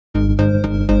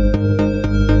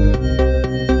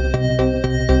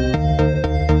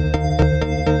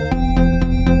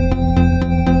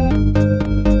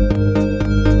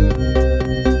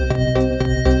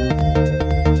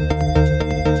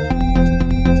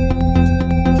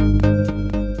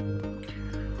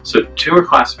So tumor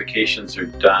classifications are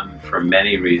done for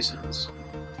many reasons.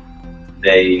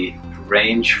 They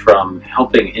range from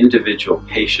helping individual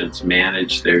patients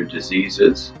manage their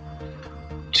diseases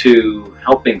to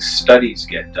helping studies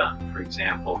get done, for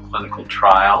example, clinical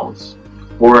trials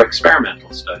or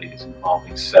experimental studies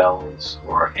involving cells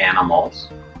or animals.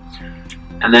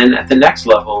 And then at the next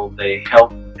level, they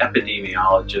help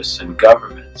epidemiologists and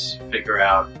governments figure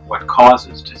out what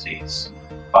causes disease.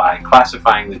 By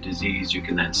classifying the disease, you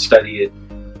can then study it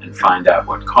and find out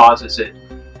what causes it,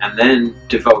 and then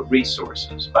devote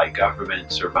resources by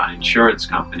governments or by insurance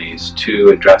companies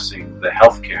to addressing the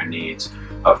healthcare needs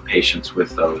of patients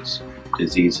with those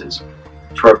diseases.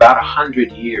 For about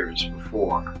 100 years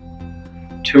before,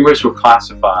 tumors were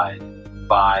classified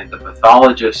by the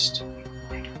pathologist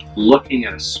looking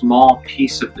at a small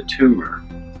piece of the tumor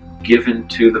given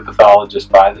to the pathologist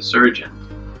by the surgeon,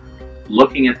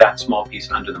 looking at that small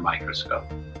piece under the microscope.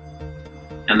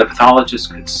 And the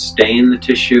pathologist could stain the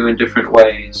tissue in different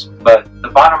ways, but the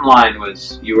bottom line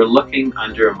was you were looking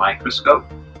under a microscope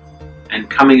and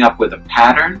coming up with a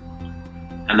pattern,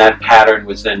 and that pattern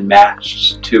was then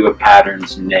matched to a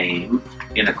pattern's name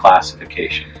in a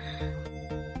classification.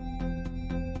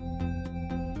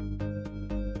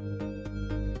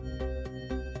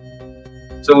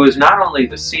 So it was not only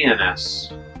the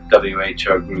CNS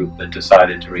WHO group that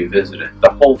decided to revisit it.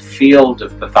 The whole field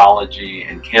of pathology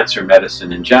and cancer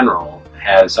medicine in general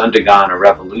has undergone a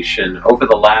revolution over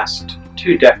the last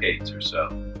 2 decades or so,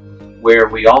 where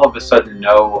we all of a sudden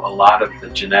know a lot of the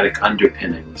genetic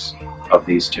underpinnings of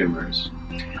these tumors.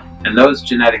 And those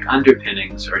genetic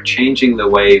underpinnings are changing the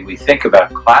way we think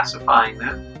about classifying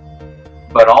them,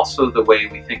 but also the way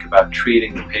we think about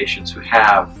treating the patients who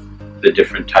have the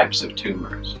different types of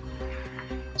tumors.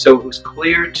 So it was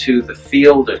clear to the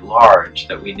field at large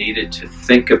that we needed to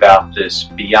think about this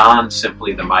beyond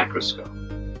simply the microscope.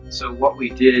 So what we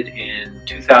did in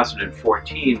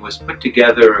 2014 was put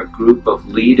together a group of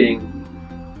leading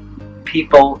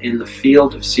people in the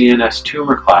field of CNS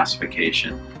tumor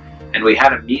classification. And we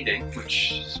had a meeting,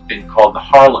 which has been called the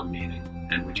Harlem meeting,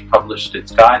 and which published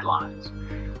its guidelines,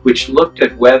 which looked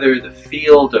at whether the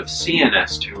field of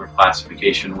CNS tumor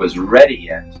classification was ready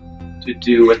yet to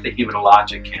do what the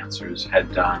hematologic cancers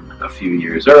had done a few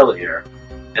years earlier.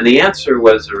 And the answer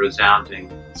was a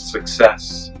resounding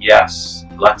success. Yes,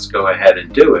 let's go ahead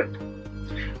and do it,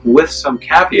 with some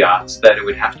caveats that it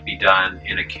would have to be done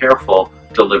in a careful,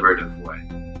 deliberative way.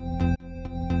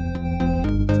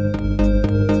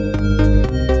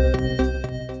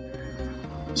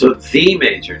 So the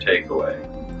major takeaway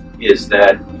is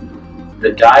that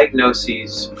the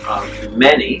diagnoses of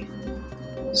many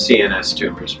CNS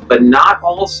tumors, but not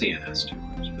all CNS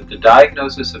tumors, but the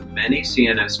diagnosis of many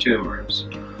CNS tumors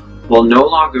will no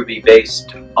longer be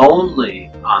based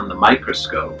only on the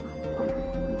microscope,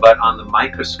 but on the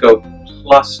microscope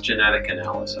plus genetic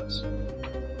analysis.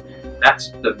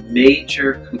 That's the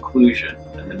major conclusion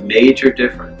and the major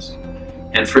difference.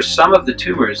 And for some of the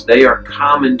tumors, they are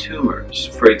common tumors.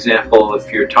 For example, if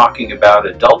you're talking about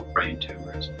adult brain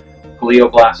tumors,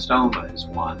 glioblastoma is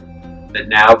one that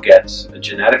now gets a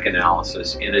genetic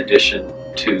analysis in addition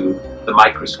to the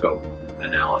microscope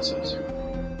analysis.